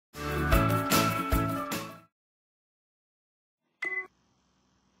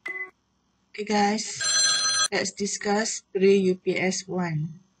Okay guys, let's discuss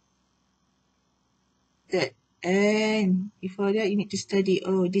pre-UPS1. And before that you need to study,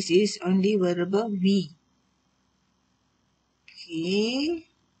 this is only variable V. Okay,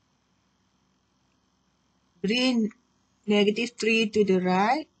 bring -3 to the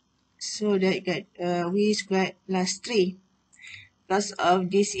right, so that you get V squared plus 3. Because of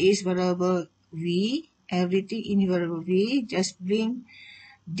this is variable V, everything in variable V, just bring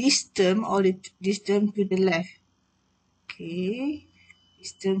this term or this term to the left. Okay,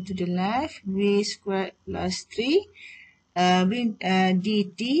 this term to the left, V squared plus 3. Bring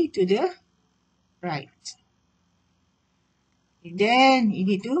dt to the right. Then you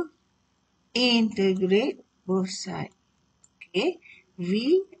need to integrate both sides. Okay,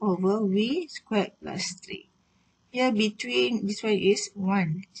 v over v squared plus 3. Here between this one is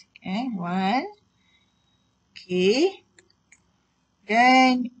 1. 1. Okay.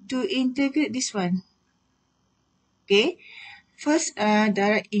 Then to integrate this one. Okay. First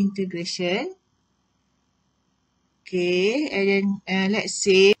direct integration. Okay, and then let's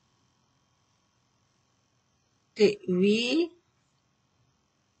say take v.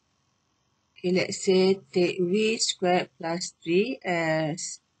 Okay, let's say take v squared plus 3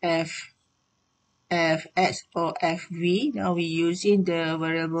 as fx or fv. Now we're using the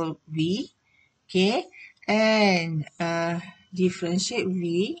variable v. Okay, and differentiate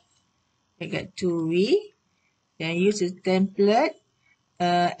v. I get 2v. Then use the template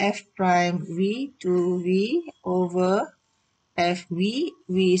f prime v 2v over fv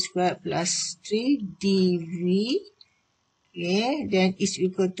v squared plus 3 dv. Okay, then is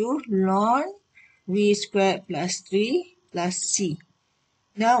equal to ln v squared plus 3 plus c.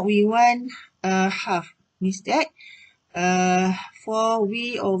 Now we want half. Means that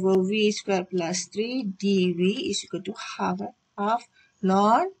 4v over v squared plus 3 dv is equal to half. Half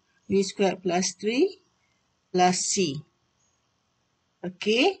ln v squared plus 3 plus c.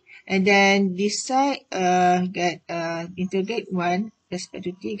 Okay, and then this side get integrate 1 respect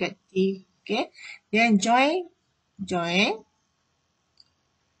to t, get t. Okay, then join the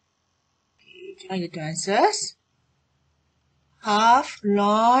two answers. Half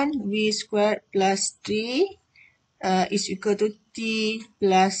ln v squared plus 3 is equal to t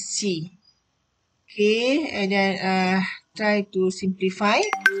plus c. Okay, and then try to simplify.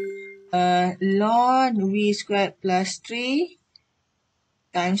 Ln v squared plus 3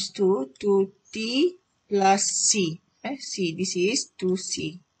 times 2 2t plus c. C, this is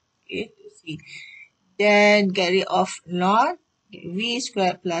 2c. Okay, 2c. Then get rid of ln. V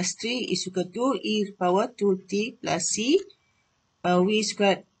squared plus 3 is equal to e to the power 2t plus c. V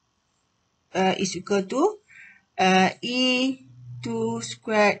squared is equal to e2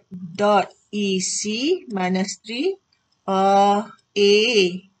 squared dot ec minus 3 or a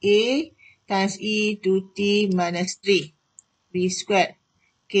times e to t minus 3 v squared.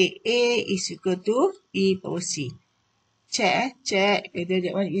 Okay, a is equal to e power c. Check whether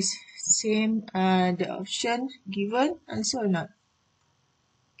that one is same the option given answer or not.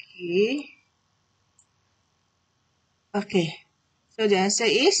 Okay, so the answer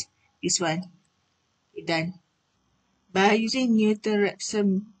is this one. Okay, done. By using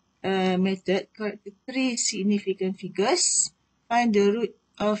Newton-Raphson method, correct the 3 significant figures. Find the root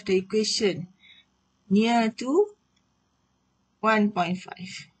of the equation near to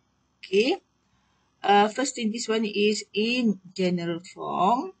 1.5. Okay. First thing, this one is in general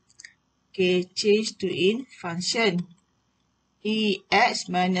form. Okay, change to in function. Ex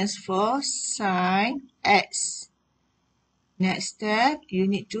minus 4 sine x. Next step, you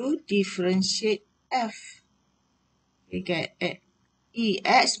need to differentiate f. We get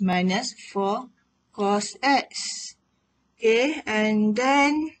ex minus 4 cos x. Okay, and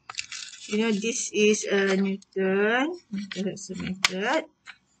then, this is a Newton-Raphson method.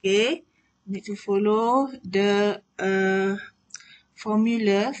 Okay, need to follow the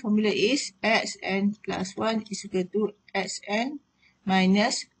formula. Formula is xn plus 1 is equal to xn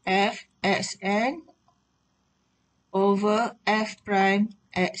minus fxn over f prime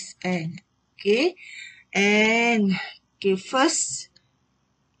xn. Okay, and first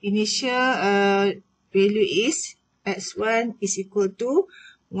initial value is x1 is equal to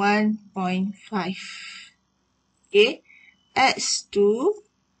 1.5. Okay, x2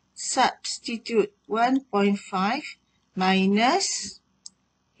 substitute 1.5 minus,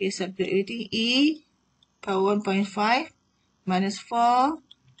 substituting e power 1.5 minus 4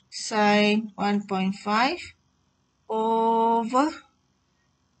 sine 1.5 over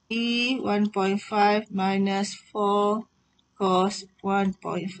e 1.5 minus 4 cos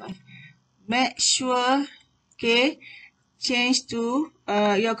 1.5. Make sure, change to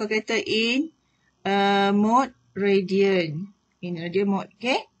your calculator in mode radian. In radian mode,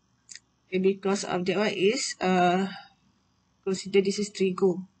 okay? Because of that one is consider this is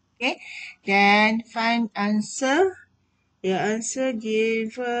trigo. Okay, then find answer. The answer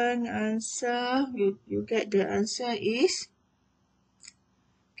given answer you get the answer is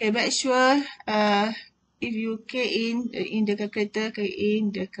okay. Make sure if you key in the calculator, key in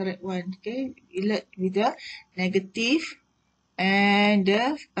the correct one. Okay, alert with the negative and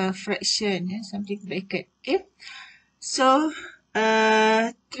the fraction, something bracket. Okay, so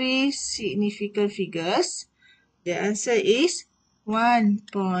three significant figures. The answer is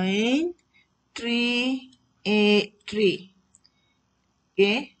 1.383.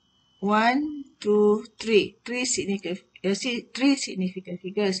 Okay, 1, 2, 3. Three significant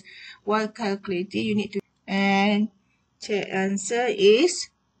figures. While calculating, you need to and check answer is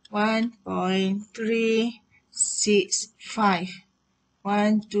 1.365.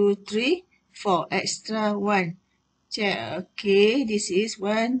 1, 2, 3, 4. Extra 1. Check. Okay, this is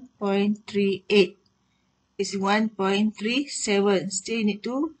 1.38. Is 1.37. Still need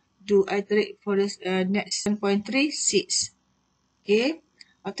to do iterate for the next 1.36. Okay.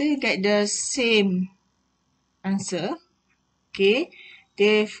 After you get the same answer, okay,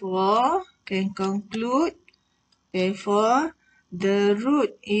 therefore can conclude, therefore the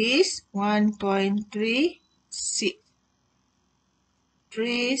root is 1.36.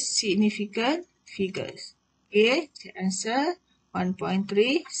 Three significant figures. Okay, the answer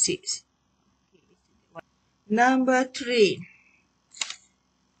 1.36. Number 3.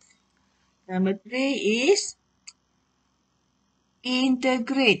 Number 3 is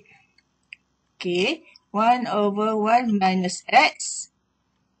integrate. Okay, 1 over 1 minus x.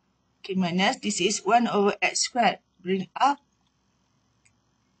 Okay, minus, this is 1 over x squared. Bring up.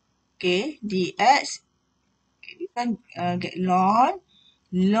 Okay, dx. Okay, we can get ln.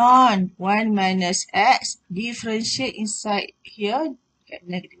 Ln 1 minus x. Differentiate inside here. Get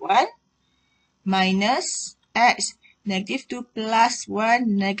negative 1. Minus x. Negative 2 plus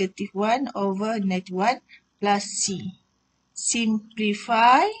 1. Negative 1 over negative 1 plus c.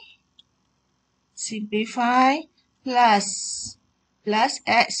 Simplify plus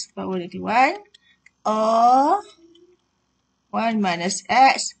x power negative 1 or 1 minus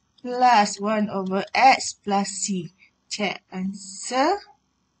x plus 1 over x plus c. Check answer.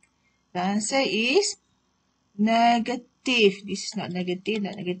 The answer is negative. This is not negative,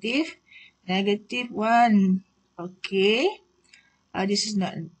 Negative 1. Okay. This is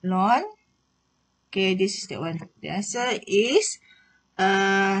not ln. Okay, this is the one. The answer is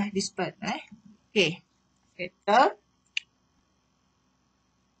this part. Okay. Settle.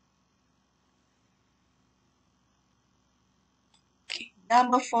 Okay.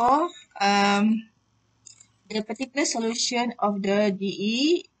 Number 4. The particular solution of the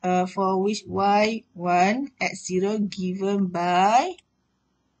DE for which y1 at 0 given by,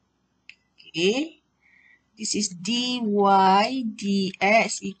 okay, this is dy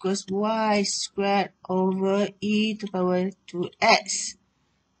dx equals y squared over e to the power 2x.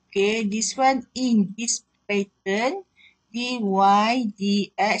 Okay, this one in this pattern, dy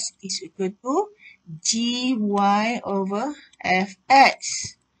dx is equal to gy over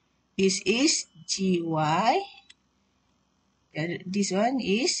fx. This is gy. This one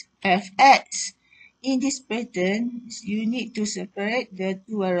is fx. In this pattern, you need to separate the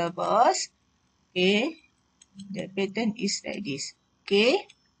two variables. Okay, the pattern is like this. Okay,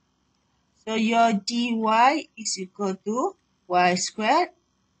 so your dy is equal to y squared.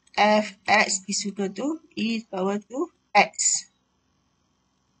 Fx is equal to e to the power 2x.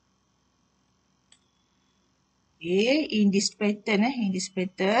 Okay, in this pattern,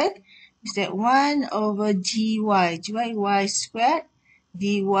 is that 1 over gy, y squared,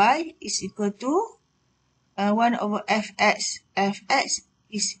 dy is equal to 1 over fx. Fx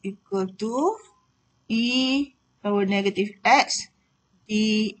is equal to e power negative x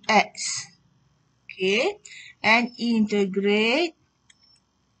dx. Okay, and integrate,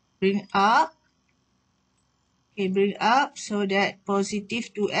 bring up. Okay, bring up so that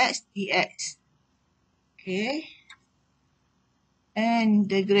positive 2x dx. Okay,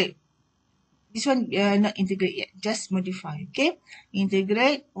 and integrate. This one not integrate yet, just modify. Okay,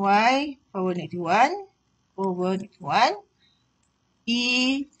 integrate y power negative 1 over negative 1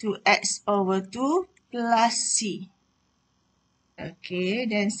 e to x over 2 plus c. Okay,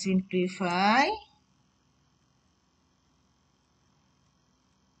 then simplify.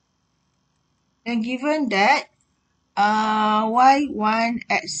 And given that y1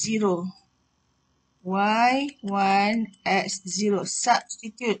 at 0, y1 at 0,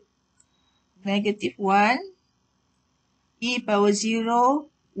 substitute negative 1 e power 0,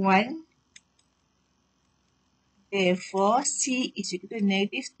 1. Therefore, c is equal to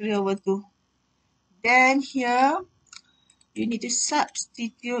negative 3 over 2. Then here, you need to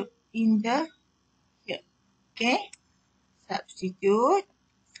substitute in the here. Okay? Substitute.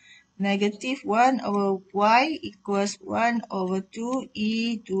 Negative 1 over y equals 1 over 2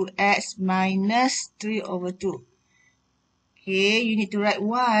 e to x minus 3 over 2. Okay, you need to write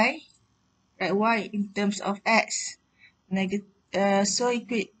y. Write y in terms of x. So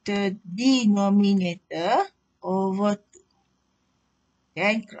equate the denominator over 2.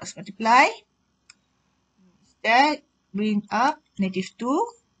 Then cross multiply. That bring up negative 2.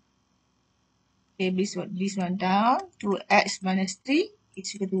 Okay, this one down. 2x minus 3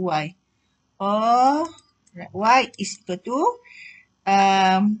 is equal to y. Or y is equal to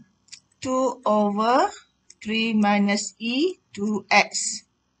 2 over 3 minus e 2x.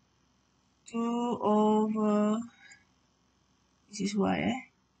 2 over, this is y,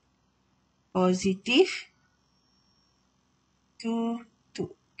 positive 2,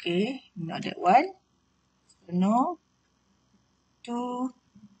 2. Okay, not that one. So no. 2,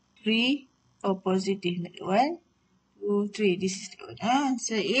 3, or positive, not that one. 2, 3, this is the one.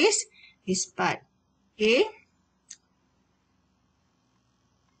 Answer is this part. Okay.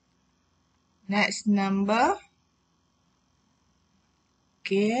 Next number.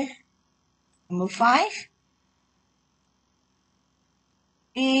 Okay. Number 5.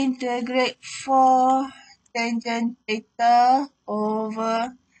 Integrate 4 tangent theta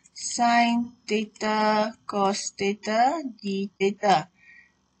over sine theta cos theta d theta.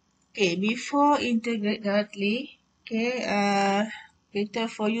 Okay, before integrate directly, okay, better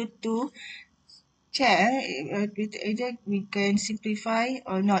for you to check either we can simplify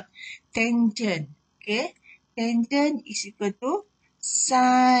or not. Tangent, okay, tangent is equal to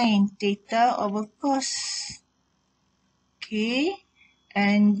sine theta over cos. Okay,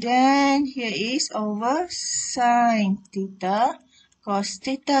 and then here is over sine theta cos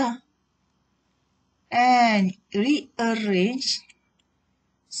theta. And rearrange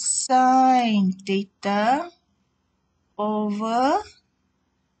sine theta over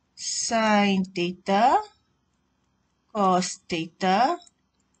sine theta cos theta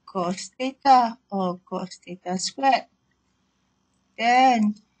or cos theta squared.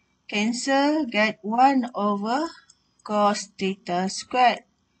 Then cancel, get 1 over cos theta squared.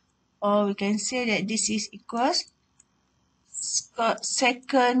 Or we can say that this is equals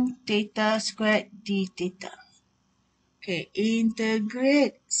secant theta squared d theta. Okay,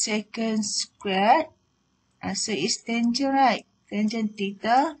 integrate secant squared. Answer is tangent, right? Tangent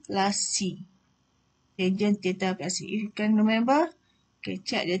theta plus c. Tangent theta plus c. If you can remember, okay,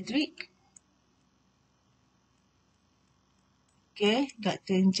 check the trick. Okay, got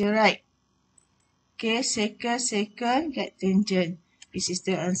tangent, right? Okay, secant, get tangent. This is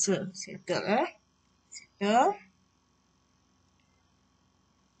the answer. Settle, Settle.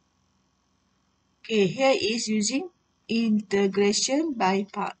 Okay, here is using integration by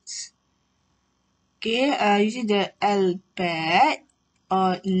parts. Okay, using the LPAT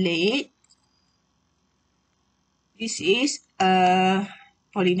or late. This is a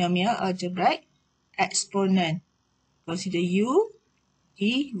polynomial algebraic exponent. Consider u,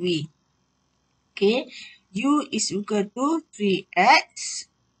 d, v. Okay, u is equal to 3x,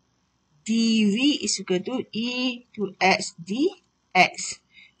 dv is equal to e to x dx.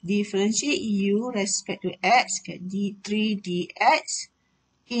 Differentiate u respect to x, get d3 dx.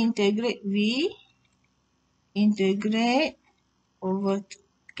 Integrate v, integrate over 2.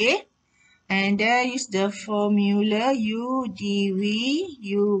 Okay, and there is the formula u dv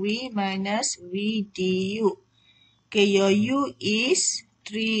uv minus v du. Okay, your u is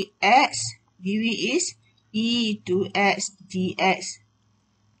 3x, dv is e to x dx.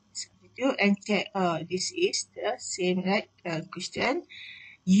 Substitute and check. This is the same like question.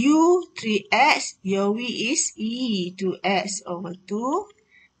 U 3x, your v is e to x over 2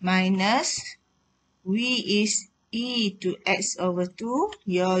 minus v is e to x over 2.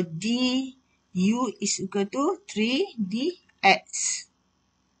 Your du is equal to 3 dx.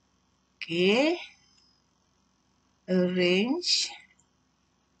 Okay. Arrange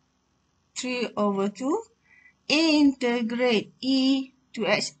 3 over 2. Integrate e to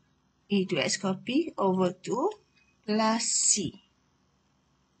x copy over 2 plus c.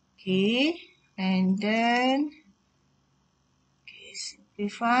 Okay. And then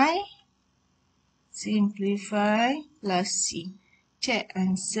simplify. Simplify plus c. Check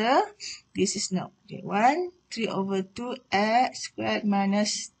answer. This is not the one. 3 over 2 x squared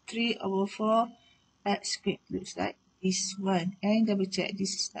minus 3 over 4 x squared. Looks like this one. And double check.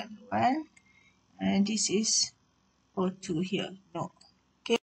 This is not the one. And this is or 2 here. No.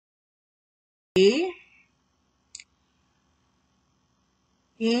 Okay.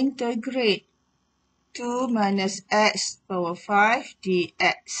 Integrate 2 minus x power 5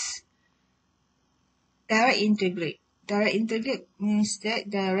 dx. Direct integrate. Direct integrate means that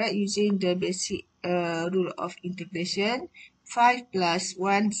direct using the basic rule of integration. 5 plus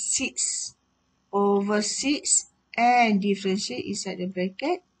 1, 6 over 6 and differentiate inside the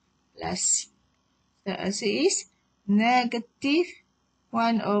bracket plus c. The answer is negative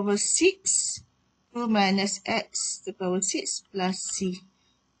 1 over 6, 2 minus x to the power 6 plus c.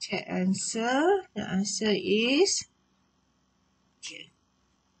 Check answer. The answer is here.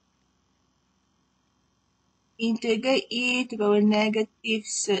 Integrate e to the power negative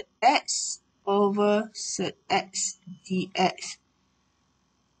third x over third x dx.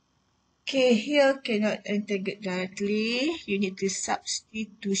 Okay, here cannot integrate directly. You need to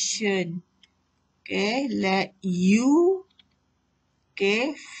substitution. Okay, let u,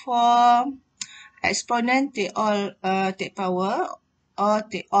 okay, form exponent take all, take power or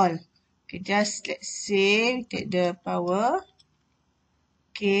take all. Okay, just let's say we take the power.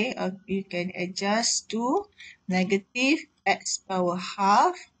 Okay, you can adjust to negative x power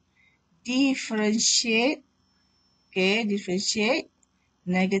half. Differentiate. Okay, differentiate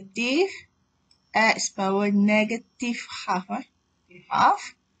negative x power negative half.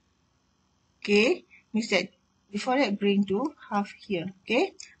 Half. Okay, means that before that bring to half here.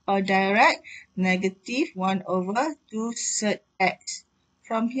 Okay, or direct negative 1 over 2 third x.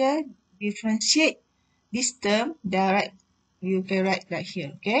 From here, differentiate this term direct. You can write like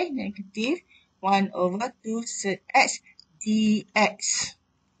here. Okay, negative 1 over 2 third x dx.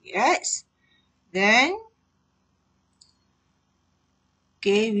 Yes. Then,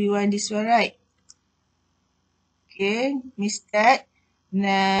 okay, we want this one right. Okay, means that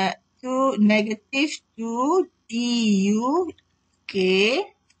to negative 2 du.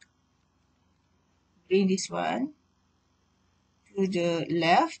 Okay, bring this one to the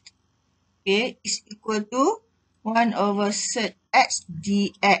left. Okay, is equal to 1 over third x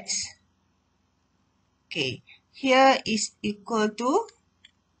dx. Okay, here is equal to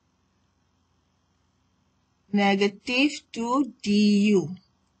negative 2 du.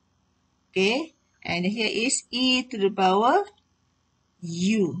 Okay, and here is e to the power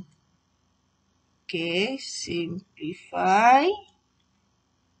u. Okay, simplify.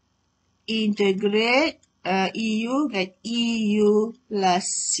 Integrate EU, get EU plus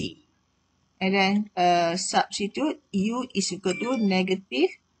C. And then substitute U is equal to negative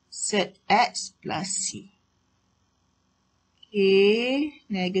third x plus C. Okay,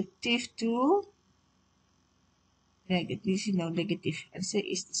 negative 2. Negative, no negative. Answer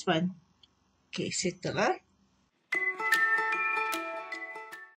is this one. Okay, settle.